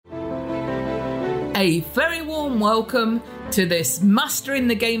A very warm welcome to this Mastering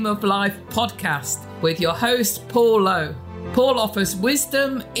the Game of Life podcast with your host, Paul Lowe. Paul offers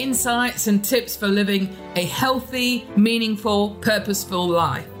wisdom, insights, and tips for living a healthy, meaningful, purposeful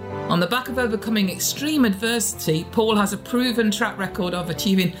life. On the back of overcoming extreme adversity, Paul has a proven track record of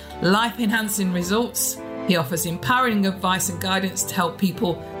achieving life-enhancing results. He offers empowering advice and guidance to help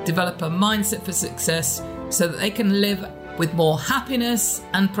people develop a mindset for success so that they can live with more happiness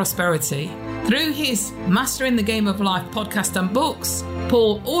and prosperity. Through his Mastering the Game of Life podcast and books,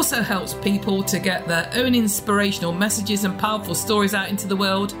 Paul also helps people to get their own inspirational messages and powerful stories out into the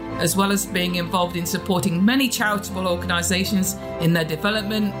world, as well as being involved in supporting many charitable organisations in their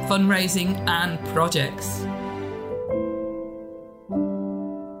development, fundraising and projects.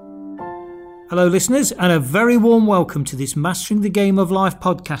 Hello listeners, and a very warm welcome to this Mastering the Game of Life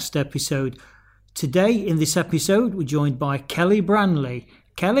podcast episode. Today in this episode we're joined by Kelly Branley.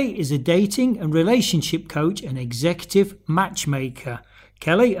 Kelly is a dating and relationship coach and executive matchmaker.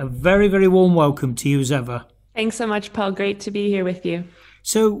 Kelly, a very, very warm welcome to you as ever. Thanks so much, Paul. Great to be here with you.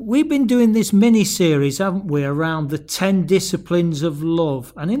 So we've been doing this mini-series, haven't we, around the 10 disciplines of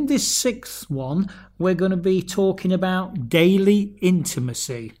love. And in this sixth one, we're going to be talking about daily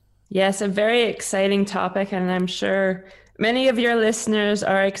intimacy. Yes, a very exciting topic, and I'm sure many of your listeners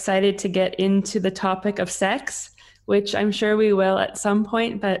are excited to get into the topic of sex, which I'm sure we will at some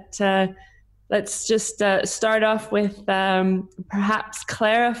point, but let's just start off with perhaps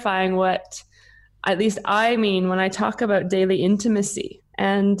clarifying what at least I mean when I talk about daily intimacy.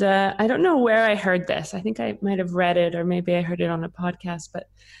 And I don't know where I heard this. I think I might have read it, or maybe I heard it on a podcast, but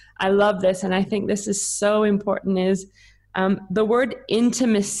I love this. And I think this is so important, is the word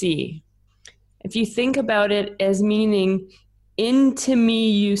intimacy. If you think about it as meaning into me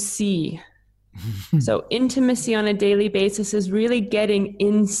you see. So intimacy on a daily basis is really getting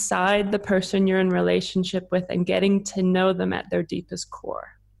inside the person you're in relationship with and getting to know them at their deepest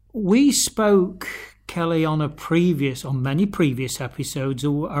core. We spoke, Kelly, on many previous episodes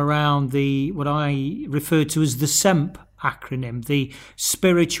around what I refer to as the SEMP acronym, the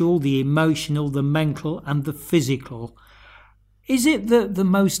spiritual, the emotional, the mental and the physical. Is it the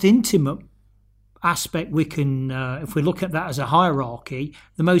most intimate aspect we can, if we look at that as a hierarchy,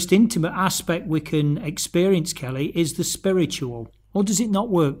 the most intimate aspect we can experience, Kelly, is the spiritual? Or does it not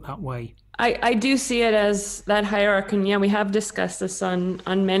work that way? I do see it as that hierarchy. And yeah, we have discussed this on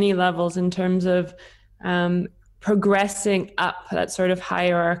many levels in terms of progressing up that sort of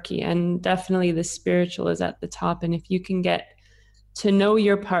hierarchy. And definitely the spiritual is at the top. And if you can get to know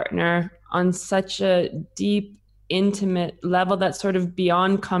your partner on such a deep, intimate level that's sort of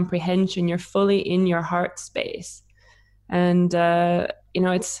beyond comprehension, you're fully in your heart space. And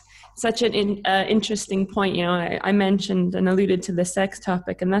it's such an interesting point. I mentioned and alluded to the sex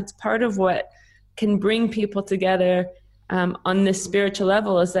topic, and that's part of what can bring people together on this spiritual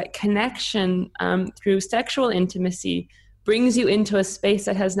level, is that connection through sexual intimacy brings you into a space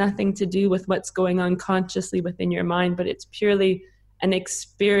that has nothing to do with what's going on consciously within your mind, but it's purely an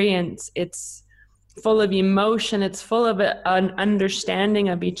experience. It's full of emotion. It's full of an understanding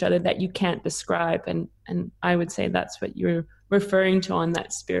of each other that you can't describe. And I would say that's what you're referring to on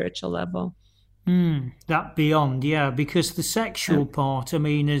that spiritual level. That beyond, yeah, because the sexual part, I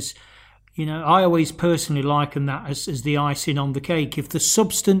mean, I always personally liken that as the icing on the cake. If the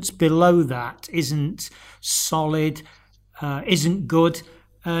substance below that isn't solid, isn't good,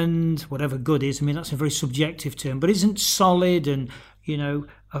 and whatever good is, I mean, that's a very subjective term, but isn't solid and,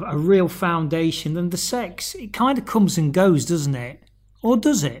 a real foundation, then the sex, it kind of comes and goes, doesn't it? Or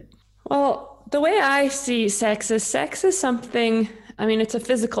does it? Well, the way I see sex is something, it's a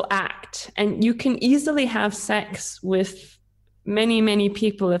physical act, and you can easily have sex with many, many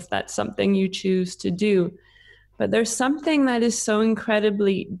people if that's something you choose to do. But there's something that is so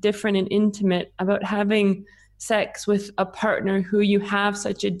incredibly different and intimate about having sex with a partner who you have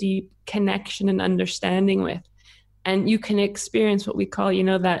such a deep connection and understanding with. And you can experience what we call,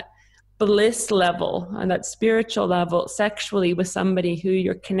 that bliss level and that spiritual level sexually with somebody who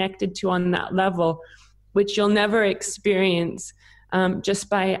you're connected to on that level, which you'll never experience just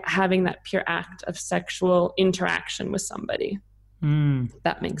by having that pure act of sexual interaction with somebody.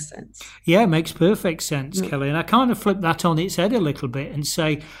 That makes sense. Yeah, it makes perfect sense, Kelly. And I kind of flip that on its head a little bit and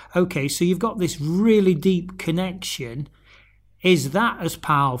say, okay, so you've got this really deep connection. Is that as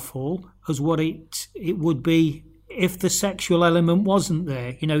powerful as what it would be if the sexual element wasn't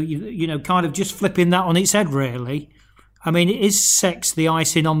there? Kind of just flipping that on its head, really. I mean, is sex the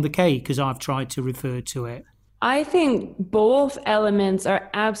icing on the cake, as I've tried to refer to it? I think both elements are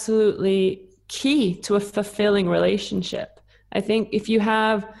absolutely key to a fulfilling relationship. I think if you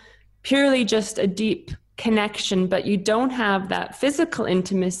have purely just a deep connection, but you don't have that physical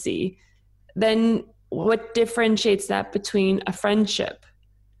intimacy, then what differentiates that between a friendship?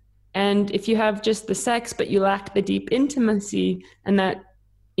 And if you have just the sex, but you lack the deep intimacy and that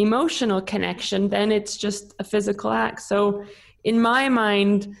emotional connection, then it's just a physical act. So in my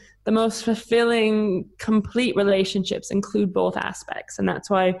mind, the most fulfilling, complete relationships include both aspects. And that's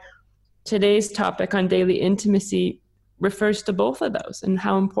why today's topic on daily intimacy refers to both of those and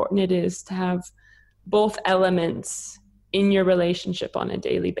how important it is to have both elements in your relationship on a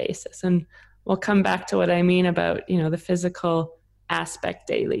daily basis. And we'll come back to what I mean about, the physical aspect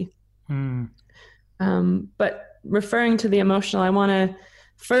daily. But referring to the emotional, I want to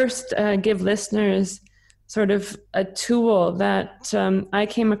first give listeners sort of a tool that I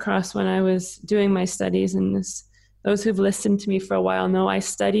came across when I was doing my studies. And those who've listened to me for a while know I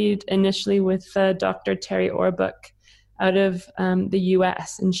studied initially with Dr. Terry Orbuch out of the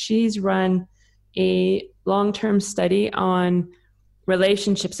US. And she's run a long-term study on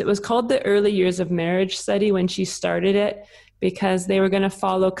relationships. It was called the Early Years of Marriage study when she started it, because they were going to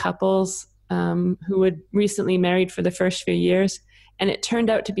follow couples who had recently married for the first few years. And it turned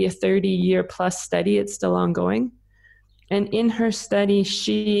out to be a 30-year plus study. It's still ongoing. And in her study,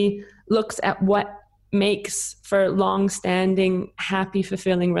 she looks at what makes for long-standing, happy,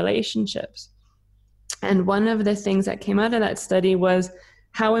 fulfilling relationships. And one of the things that came out of that study was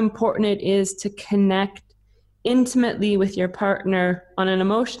how important it is to connect intimately with your partner on an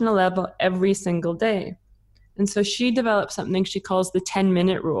emotional level every single day. And so she developed something she calls the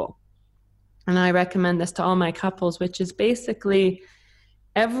 10-minute rule. And I recommend this to all my couples, which is basically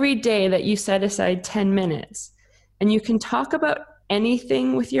every day that you set aside 10 minutes and you can talk about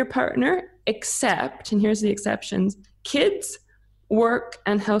anything with your partner except, and here's the exceptions, kids, work,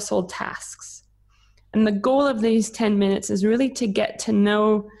 and household tasks. And the goal of these 10 minutes is really to get to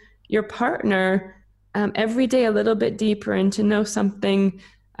know your partner every day a little bit deeper and to know something,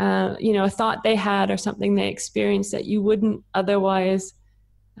 a thought they had or something they experienced that you wouldn't otherwise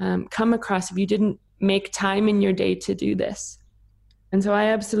come across if you didn't make time in your day to do this. And so I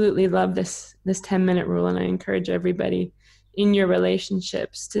absolutely love this 10-minute rule, and I encourage everybody in your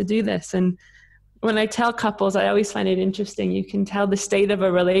relationships to do this. And when I tell couples, I always find it interesting. You can tell the state of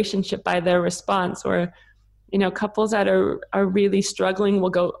a relationship by their response, or, couples that are really struggling will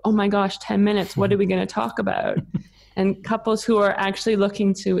go, oh my gosh, 10 minutes, what are we going to talk about? And couples who are actually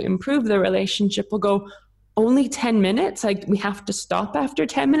looking to improve their relationship will go, only 10 minutes? Like, we have to stop after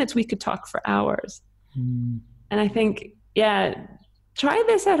 10 minutes? We could talk for hours. And I think, try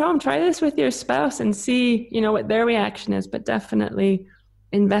this at home. Try this with your spouse and see, what their reaction is, but definitely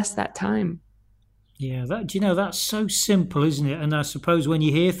invest that time. Yeah, that's so simple, isn't it? And I suppose when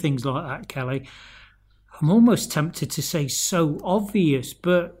you hear things like that, Kelly, I'm almost tempted to say so obvious,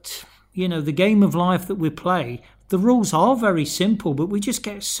 but, the game of life that we play, the rules are very simple, but we just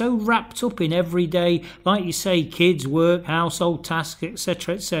get so wrapped up in everyday, like you say, kids, work, household tasks,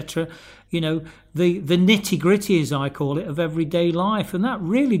 etc., etc., the nitty-gritty, as I call it, of everyday life. And that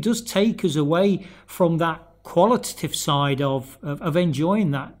really does take us away from that qualitative side of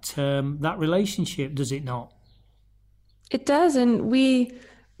enjoying that relationship, does it not? It does. And we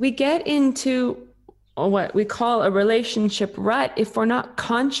get into what we call a relationship rut if we're not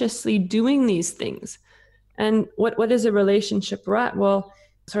consciously doing these things. And what is a relationship rut? Well,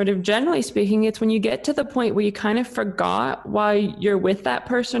 sort of generally speaking, it's when you get to the point where you kind of forgot why you're with that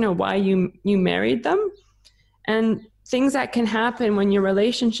person or why you married them. And things that can happen when your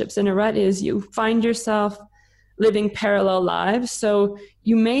relationship's in a rut is you find yourself living parallel lives. So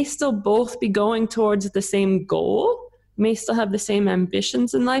you may still both be going towards the same goal, may still have the same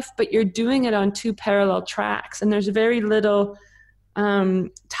ambitions in life, but you're doing it on two parallel tracks. And there's very little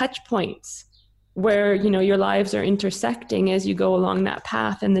touch points where, your lives are intersecting as you go along that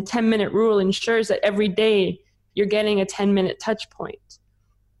path. And the 10-minute rule ensures that every day you're getting a 10-minute touch point.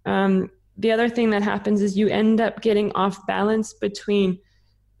 The other thing that happens is you end up getting off balance between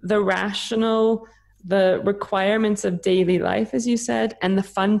the rational, the requirements of daily life, as you said, and the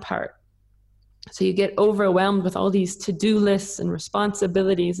fun part. So you get overwhelmed with all these to-do lists and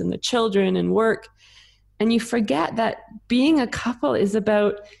responsibilities and the children and work. And you forget that being a couple is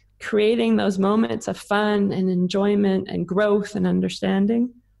about creating those moments of fun and enjoyment and growth and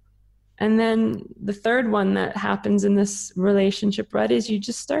understanding. And then the third one that happens in this relationship rut is you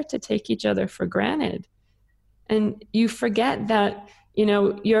just start to take each other for granted. And you forget that,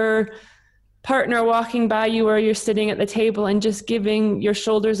 your partner walking by you or you're sitting at the table and just giving your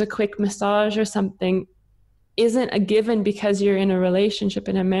shoulders a quick massage or something isn't a given because you're in a relationship,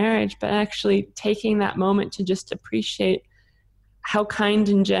 in a marriage, but actually taking that moment to just appreciate how kind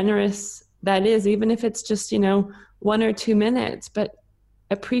and generous that is, even if it's just, 1 or 2 minutes, but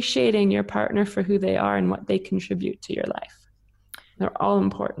appreciating your partner for who they are and what they contribute to your life. They're all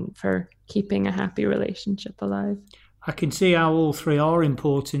important for keeping a happy relationship alive. I can see how all three are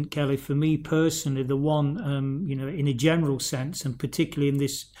important, Kelly. For me personally, the one, in a general sense, and particularly in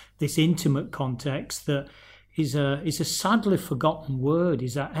this intimate context, that is a sadly forgotten word,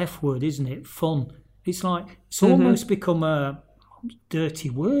 is that F word, isn't it? Fun. It's like, it's almost become a dirty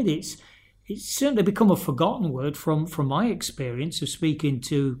word. It's certainly become a forgotten word from my experience of speaking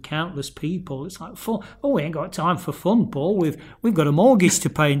to countless people. It's like, fun. Oh, we ain't got time for fun, Paul. We've got a mortgage to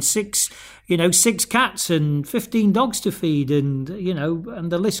pay and 6 cats and 15 dogs to feed, and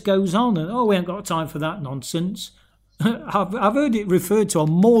and the list goes on. And we ain't got time for that nonsense. I've heard it referred to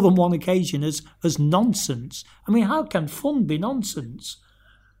on more than one occasion as nonsense. I mean, how can fun be nonsense?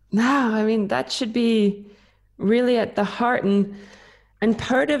 No, I mean, that should be really at the heart, and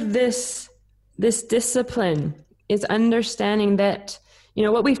part of this discipline is understanding that,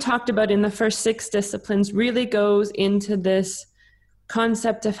 what we've talked about in the first 6 disciplines really goes into this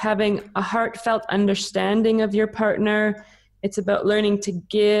concept of having a heartfelt understanding of your partner. It's about learning to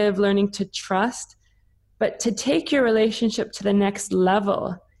give, learning to trust. But to take your relationship to the next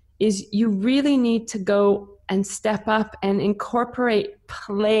level is you really need to go and step up and incorporate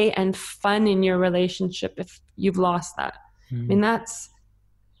play and fun in your relationship if you've lost that. I mean, that's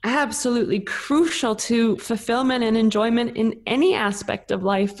absolutely crucial to fulfillment and enjoyment in any aspect of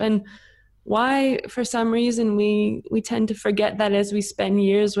life. And why, for some reason, we tend to forget that as we spend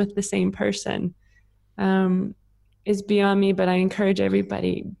years with the same person is beyond me. But I encourage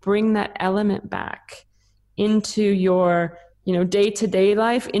everybody, bring that element back into your day-to-day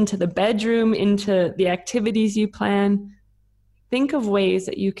life, into the bedroom, into the activities you plan. Think of ways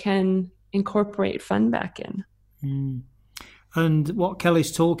that you can incorporate fun back in. And what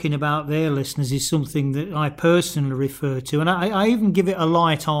Kelly's talking about there, listeners, is something that I personally refer to. And I even give it a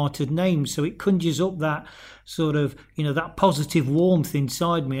light-hearted name, so it conjures up that sort of, that positive warmth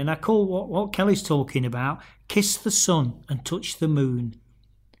inside me. And I call what Kelly's talking about, kiss the sun and touch the moon.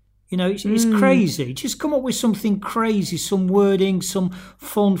 It's crazy. Just come up with something crazy, some wording, some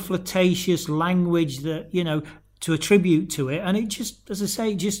fun, flirtatious language that, to attribute to it. And it just, as I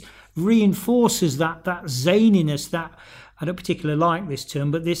say, just reinforces that zaniness, that, I don't particularly like this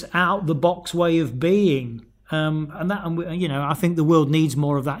term, but this out-the-box way of being. I think the world needs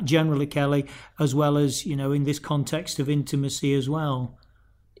more of that generally, Kelly, as well as, in this context of intimacy as well.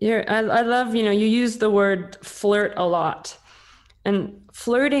 Yeah, I love, you use the word flirt a lot. And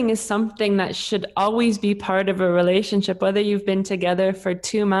flirting is something that should always be part of a relationship, whether you've been together for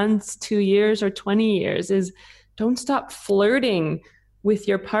 2 months, 2 years, or 20 years, is don't stop flirting with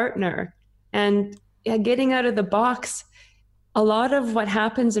your partner. And getting out of the box, a lot of what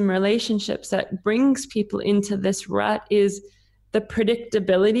happens in relationships that brings people into this rut is the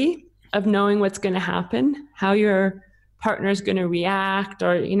predictability of knowing what's going to happen, how your partner's going to react,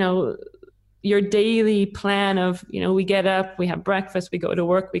 or, your daily plan of, we get up, we have breakfast, we go to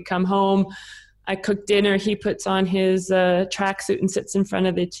work, we come home, I cook dinner, he puts on his tracksuit and sits in front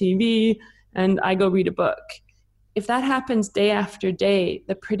of the TV, and I go read a book. If that happens day after day,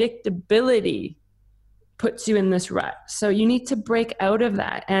 the predictability puts you in this rut. So you need to break out of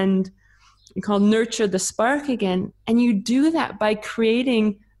that and nurture the spark again. And you do that by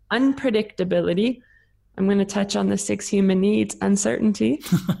creating unpredictability. I'm going to touch on the 6 human needs, uncertainty,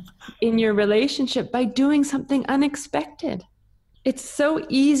 in your relationship by doing something unexpected. It's so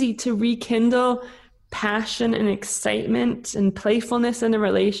easy to rekindle passion and excitement and playfulness in a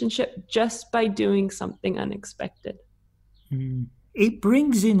relationship just by doing something unexpected. It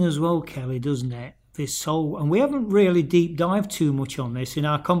brings in as well, Kelly, doesn't it? This whole, and we haven't really deep dived too much on this in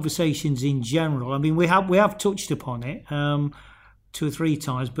our conversations in general. I mean, we have touched upon it 2 or 3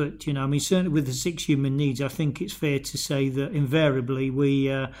 times, but certainly with the 6 human needs, I think it's fair to say that invariably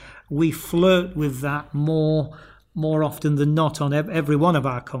we flirt with that more often than not on every one of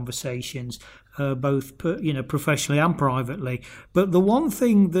our conversations, both professionally and privately. But the one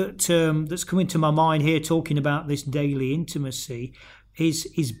thing that's come into my mind here, talking about this daily intimacy,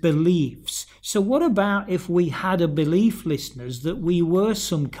 is beliefs. So what about if we had a belief, listeners, that we were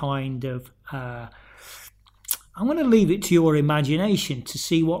some kind of I'm going to leave it to your imagination to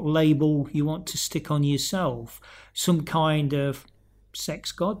see what label you want to stick on yourself. Some kind of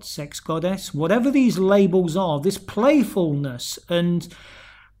sex god, sex goddess, whatever these labels are, this playfulness, and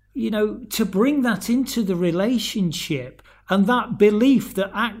to bring that into the relationship, and that belief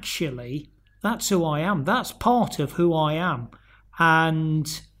that actually that's who I am, that's part of who I am.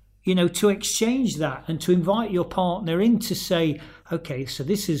 And to exchange that and to invite your partner in to say, okay, so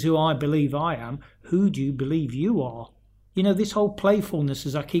this is who I believe I am. Who do you believe you are? This whole playfulness,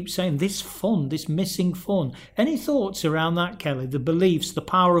 as I keep saying, this fun, this missing fun. Any thoughts around that, Kelly? The beliefs, the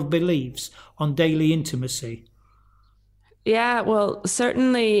power of beliefs on daily intimacy? Yeah, well,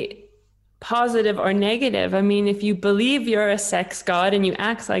 certainly positive or negative. I mean, if you believe you're a sex god and you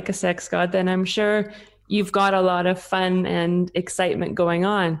act like a sex god, then I'm sure you've got a lot of fun and excitement going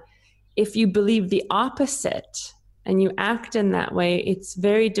on. If you believe the opposite and you act in that way, it's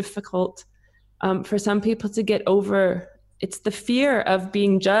very difficult for some people to get over. It's the fear of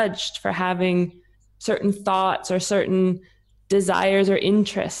being judged for having certain thoughts or certain desires or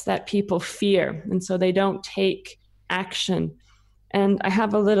interests that people fear. And so they don't take action. And I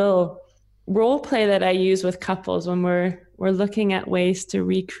have a little role play that I use with couples when we're looking at ways to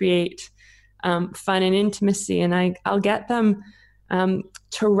recreate fun and intimacy. And I'll get them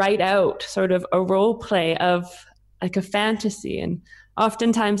to write out sort of a role play of like a fantasy. And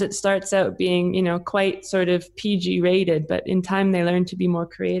oftentimes it starts out being, quite sort of PG rated, but in time they learn to be more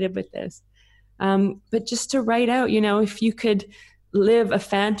creative with this. But just to write out, if you could live a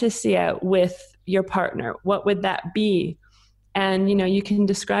fantasy out with your partner, what would that be? And, you can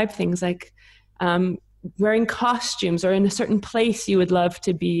describe things like wearing costumes or in a certain place you would love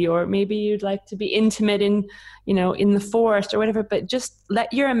to be, or maybe you'd like to be intimate in the forest or whatever, but just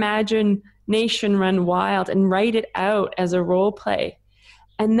let your imagination run wild and write it out as a role play.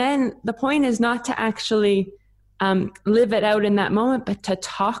 And then the point is not to actually live it out in that moment, but to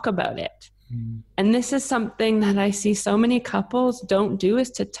talk about it. And this is something that I see so many couples don't do, is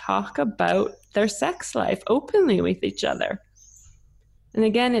to talk about their sex life openly with each other. And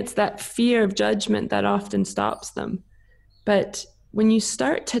again, it's that fear of judgment that often stops them. But when you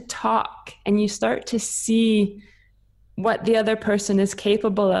start to talk and you start to see what the other person is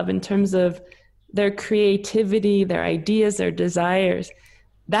capable of in terms of their creativity, their ideas, their desires,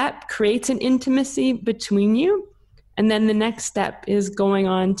 that creates an intimacy between you. And then the next step is going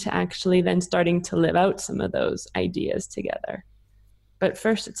on to actually then starting to live out some of those ideas together. But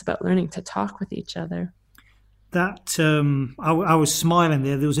first, it's about learning to talk with each other. That I was smiling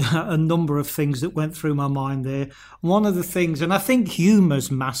there. There was a number of things that went through my mind there. One of the things, and I think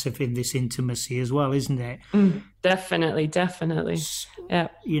humour's massive in this intimacy as well, isn't it? Definitely. Yeah.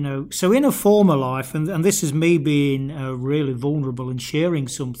 So in a former life, and this is me being really vulnerable and sharing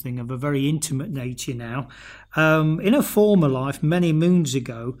something of a very intimate nature now. In a former life, many moons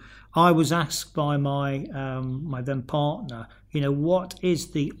ago, I was asked by my then partner, what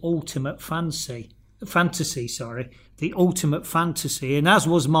is the ultimate fantasy, the ultimate fantasy. And as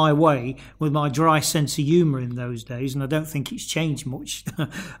was my way, with my dry sense of humour in those days, and I don't think it's changed much,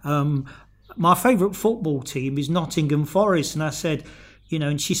 my favourite football team is Nottingham Forest. And I said,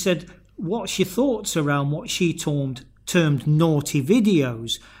 and she said, what's your thoughts around what she termed naughty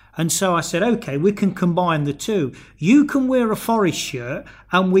videos? And so I said, okay, we can combine the two. You can wear a Forest shirt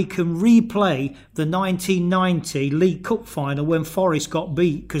and we can replay the 1990 League Cup final when Forest got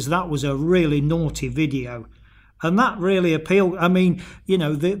beat, because that was a really naughty video. And that really appealed. I mean,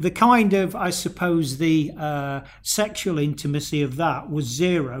 the kind of, I suppose, the sexual intimacy of that was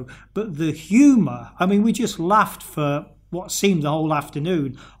zero. But the humour, I mean, we just laughed for what seemed the whole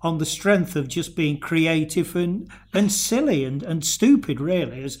afternoon on the strength of just being creative and silly and stupid,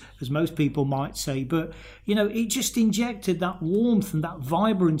 really, as most people might say. But, it just injected that warmth and that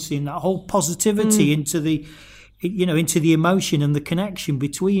vibrancy and that whole positivity into the emotion and the connection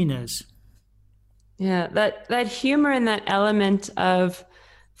between us. Yeah, that humor and that element of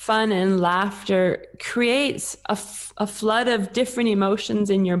fun and laughter creates a flood of different emotions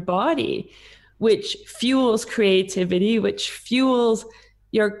in your body, which fuels creativity, which fuels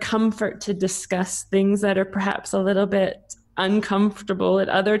your comfort to discuss things that are perhaps a little bit uncomfortable at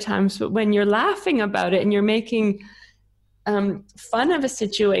other times. But when you're laughing about it and you're making fun of a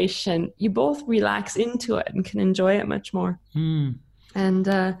situation, you both relax into it and can enjoy it much more.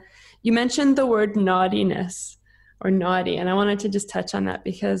 And you mentioned the word naughtiness or naughty, and I wanted to just touch on that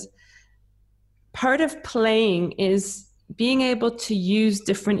because part of playing is being able to use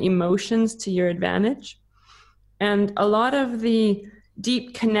different emotions to your advantage. And a lot of the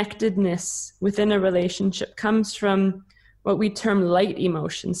deep connectedness within a relationship comes from what we term light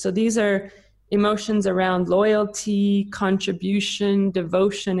emotions. So these are emotions around loyalty, contribution,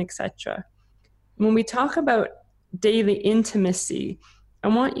 devotion, etc. When we talk about daily intimacy, I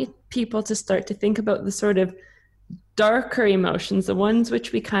want people to start to think about the sort of darker emotions, the ones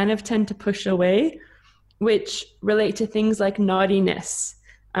which we kind of tend to push away, which relate to things like naughtiness,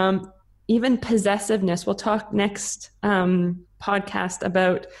 even possessiveness. We'll talk next podcast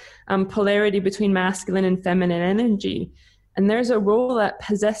about polarity between masculine and feminine energy. And there's a role that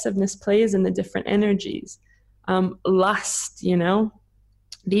possessiveness plays in the different energies. Lust,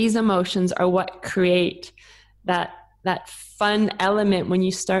 these emotions are what create that fun element when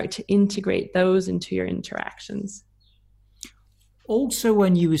you start to integrate those into your interactions. Also,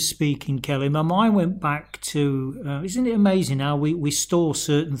 when you were speaking, Kelly, my mind went back to, isn't it amazing how we store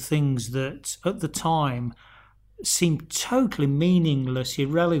certain things that at the time seemed totally meaningless,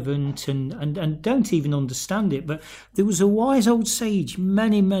 irrelevant, and don't even understand it. But there was a wise old sage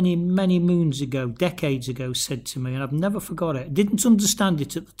many, many, many moons ago, decades ago, said to me, and I've never forgot it. Didn't understand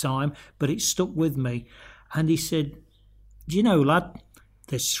it at the time, but it stuck with me. And he said, do you know, lad,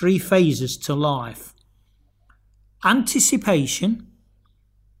 there's 3 phases to life. Anticipation,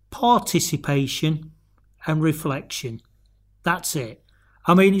 participation, and reflection. That's it.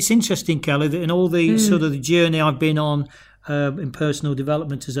 I mean, it's interesting, Kelly, that in all the sort of the journey I've been on in personal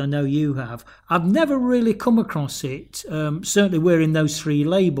development, as I know you have, I've never really come across it, certainly wearing those 3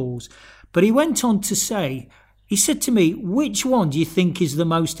 labels. But he went on to say, he said to me, which one do you think is the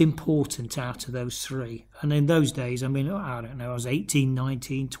most important out of those 3? And in those days, I mean, I don't know, I was 18,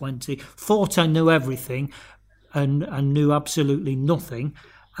 19, 20, thought I knew everything and knew absolutely nothing.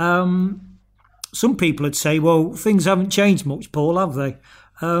 Some people would say, well, things haven't changed much, Paul, have they?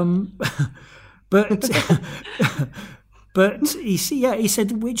 But he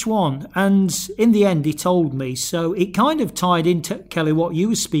said, which one? And in the end, he told me. So it kind of tied into, Kelly, what you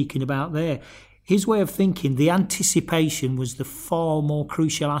were speaking about there. His way of thinking, the anticipation was the far more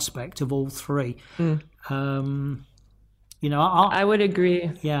crucial aspect of all 3. I would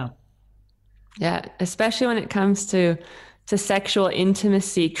agree. Yeah. Yeah, especially when it comes to sexual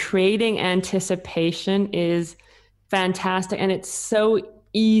intimacy, creating anticipation is fantastic. And it's so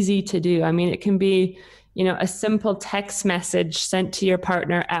easy to do. I mean, it can be, a simple text message sent to your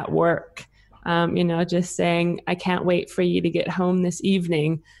partner at work, just saying, I can't wait for you to get home this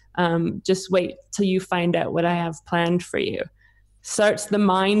evening. Just wait till you find out what I have planned for you. Starts the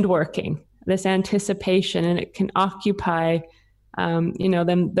mind working, this anticipation, and it can occupy,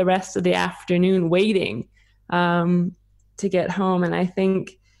 them the rest of the afternoon waiting to get home. And I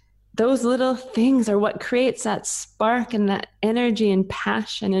think those little things are what creates that spark and that energy and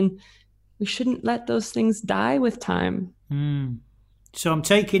passion. And we shouldn't let those things die with time. So I'm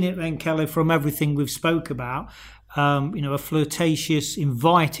taking it then, Kelly, from everything we've spoke about, a flirtatious,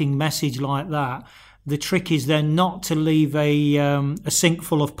 inviting message like that. The trick is then not to leave a sink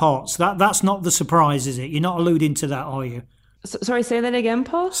full of pots. That's not the surprise, is it? You're not alluding to that, are you? Sorry, say that again,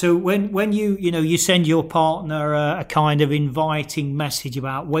 Paul? So when you send your partner a kind of inviting message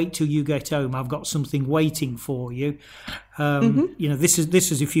about wait till you get home, I've got something waiting for you. This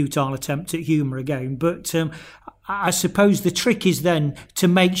is a futile attempt at humour again, but I suppose the trick is then to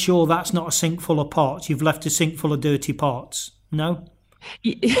make sure that's not a sink full of pots. You've left a sink full of dirty pots. No?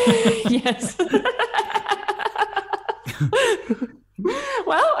 Yes.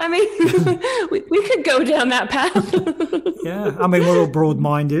 Well, I mean, we could go down that path. Yeah, I mean, we're all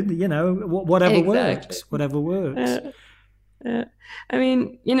broad-minded, whatever exactly. works. I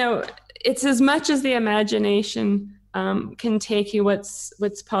mean, it's as much as the imagination can take you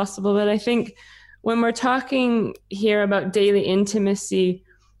what's possible. But I think when we're talking here about daily intimacy,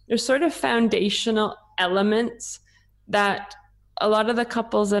 there's sort of foundational elements that a lot of the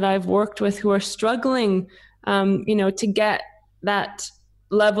couples that I've worked with who are struggling, to get that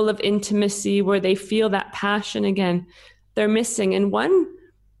level of intimacy where they feel that passion again, they're missing. And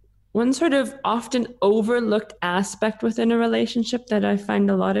one sort of often overlooked aspect within a relationship that I find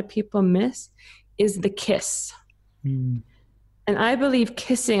a lot of people miss is the kiss. And I believe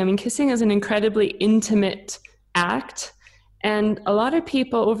kissing is an incredibly intimate act. And a lot of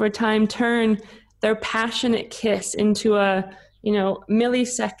people over time turn their passionate kiss into a,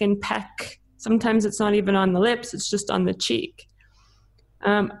 millisecond peck. Sometimes it's not even on the lips, it's just on the cheek.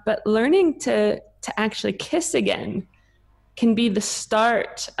 But learning to actually kiss again can be the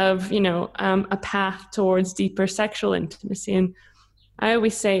start of, a path towards deeper sexual intimacy. And I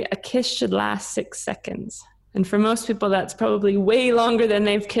always say a kiss should last 6 seconds. And for most people, that's probably way longer than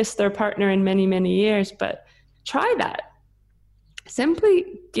they've kissed their partner in many, many years. But try that. Simply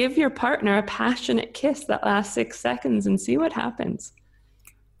give your partner a passionate kiss that lasts 6 seconds and see what happens.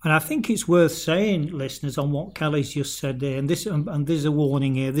 And I think it's worth saying, listeners, on what Kelly's just said there, and there's a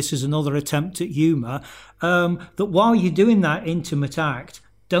warning here, this is another attempt at humour, that while you're doing that intimate act,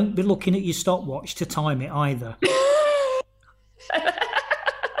 don't be looking at your stopwatch to time it either.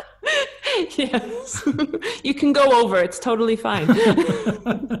 Yes. You can go over, it's totally fine.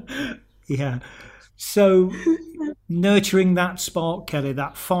 Yeah. So nurturing that spark, Kelly,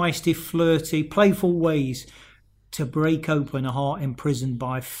 that feisty, flirty, playful ways to break open a heart imprisoned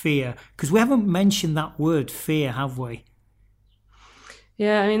by fear. Because we haven't mentioned that word fear, have we?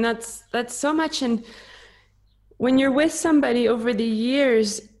 Yeah, I mean, that's so much. And when you're with somebody over the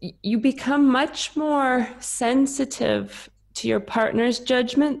years, you become much more sensitive to your partner's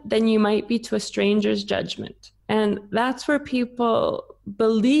judgment than you might be to a stranger's judgment. And that's where people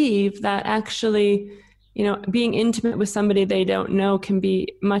believe that actually, being intimate with somebody they don't know can be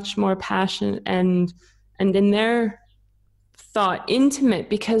much more passionate and in their thought intimate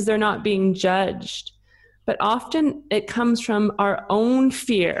because they're not being judged. But often it comes from our own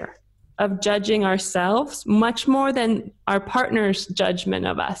fear of judging ourselves much more than our partner's judgment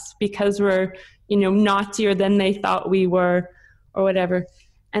of us because we're, naughtier than they thought we were or whatever.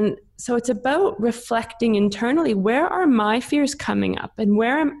 And so it's about reflecting internally, where are my fears coming up and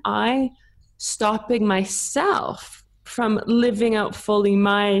where am I stopping myself from living out fully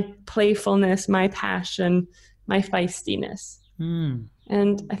my playfulness, my passion, my feistiness.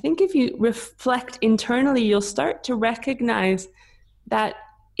 And I think if you reflect internally, you'll start to recognize that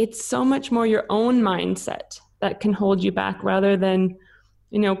it's so much more your own mindset that can hold you back rather than,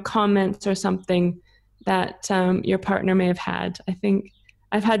 comments or something that your partner may have had. I think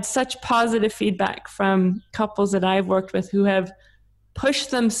I've had such positive feedback from couples that I've worked with who have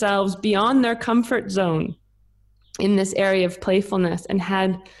pushed themselves beyond their comfort zone in this area of playfulness and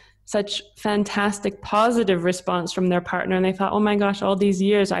had such fantastic positive response from their partner. And they thought, oh my gosh, all these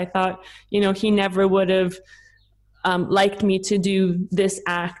years I thought, he never would have liked me to do this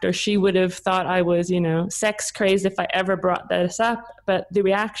act, or she would have thought I was, sex crazed if I ever brought this up. But the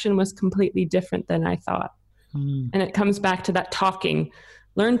reaction was completely different than I thought. And it comes back to that talking.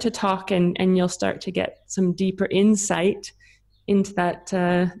 Learn to talk and you'll start to get some deeper insight into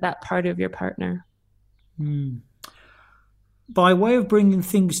that part of your partner. By way of bringing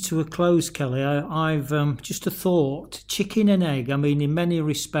things to a close, Kelly, I've just a thought. Chicken and egg. I mean, in many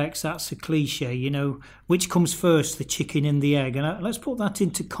respects, that's a cliche. Which comes first, the chicken and the egg? And let's put that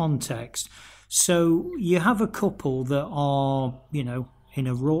into context. So you have a couple that are, in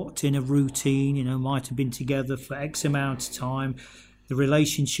a rut, in a routine. Might have been together for X amount of time. The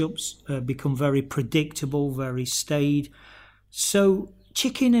relationships become very predictable, very staid. So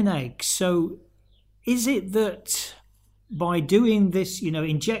chicken and egg. So is it that by doing this,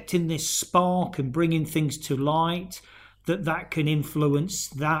 injecting this spark and bringing things to light, that can influence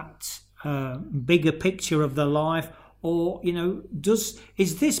that bigger picture of their life? Or,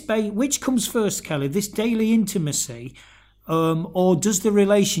 which comes first, Kelly, this daily intimacy, or does the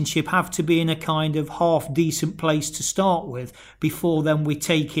relationship have to be in a kind of half decent place to start with before then we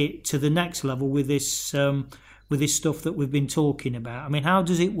take it to the next level with this stuff that we've been talking about? I mean, how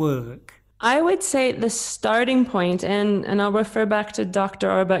does it work? I would say the starting point, and I'll refer back to Dr.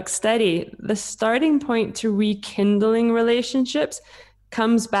 Auerbach's study, the starting point to rekindling relationships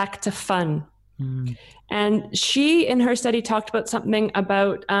comes back to fun. And she, in her study, talked about something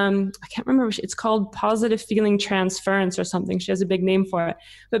about, I can't remember, it's called positive feeling transference or something. She has a big name for it.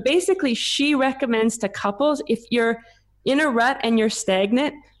 But basically, she recommends to couples, if you're in a rut and you're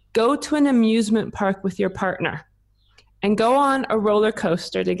stagnant, go to an amusement park with your partner and go on a roller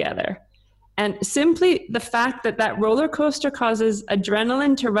coaster together. And simply the fact that roller coaster causes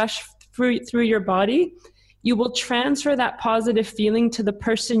adrenaline to rush through your body, you will transfer that positive feeling to the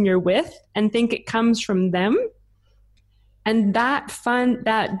person you're with and think it comes from them. And that fun,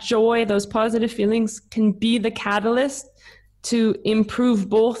 that joy, those positive feelings can be the catalyst to improve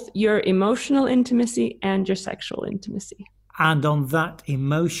both your emotional intimacy and your sexual intimacy. And on that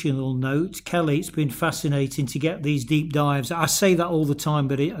emotional note, Kelly, it's been fascinating to get these deep dives. I say that all the time,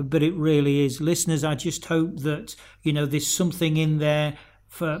 but it really is. Listeners, I just hope that, there's something in there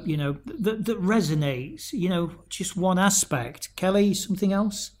for, that resonates, just one aspect. Kelly, something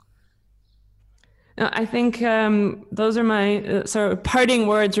else? I think those are my parting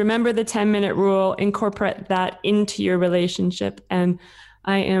words. Remember the 10-minute rule, incorporate that into your relationship, and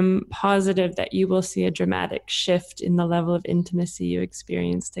I am positive that you will see a dramatic shift in the level of intimacy you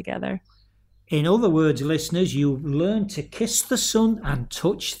experience together. In other words, listeners, you'll learn to kiss the sun and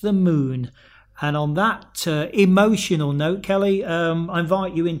touch the moon. And on that emotional note, Kelly, I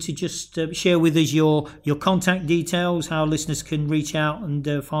invite you in to just share with us your contact details, how listeners can reach out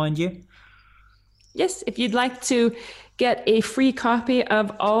and find you. Yes, if you'd like to get a free copy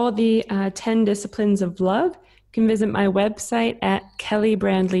of all the 10 disciplines of love, you can visit my website at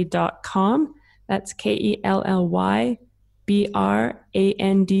kellybrandli.com. That's KELLYBRANDLI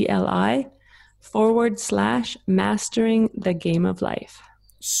 /Mastering the Game of Life.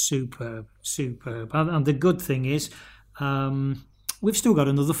 Superb. And the good thing is, we've still got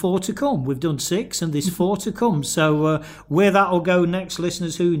another 4 to come. We've done 6 and there's 4 to come. So where that'll go next,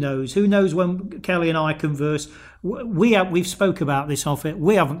 listeners, who knows? Who knows when Kelly and I converse? We've spoke about this off it.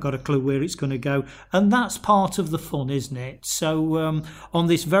 We haven't got a clue where it's going to go. And that's part of the fun, isn't it? So on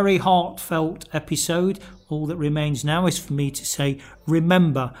this very heartfelt episode, all that remains now is for me to say,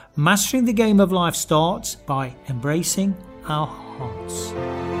 remember, mastering the game of life starts by embracing our hearts.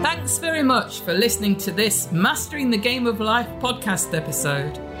 Thanks very much for listening to this Mastering the Game of Life podcast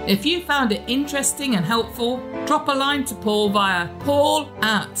episode. If you found it interesting and helpful, drop a line to Paul via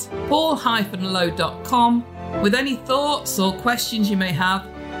paul@paul-low.com with any thoughts or questions you may have.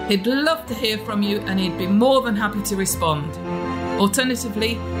 He'd love to hear from you and he'd be more than happy to respond.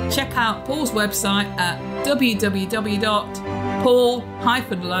 Alternatively, check out Paul's website at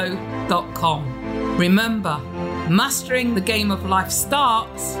www.paul-low.com. Remember, mastering the game of life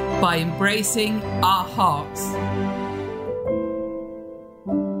starts by embracing our hearts.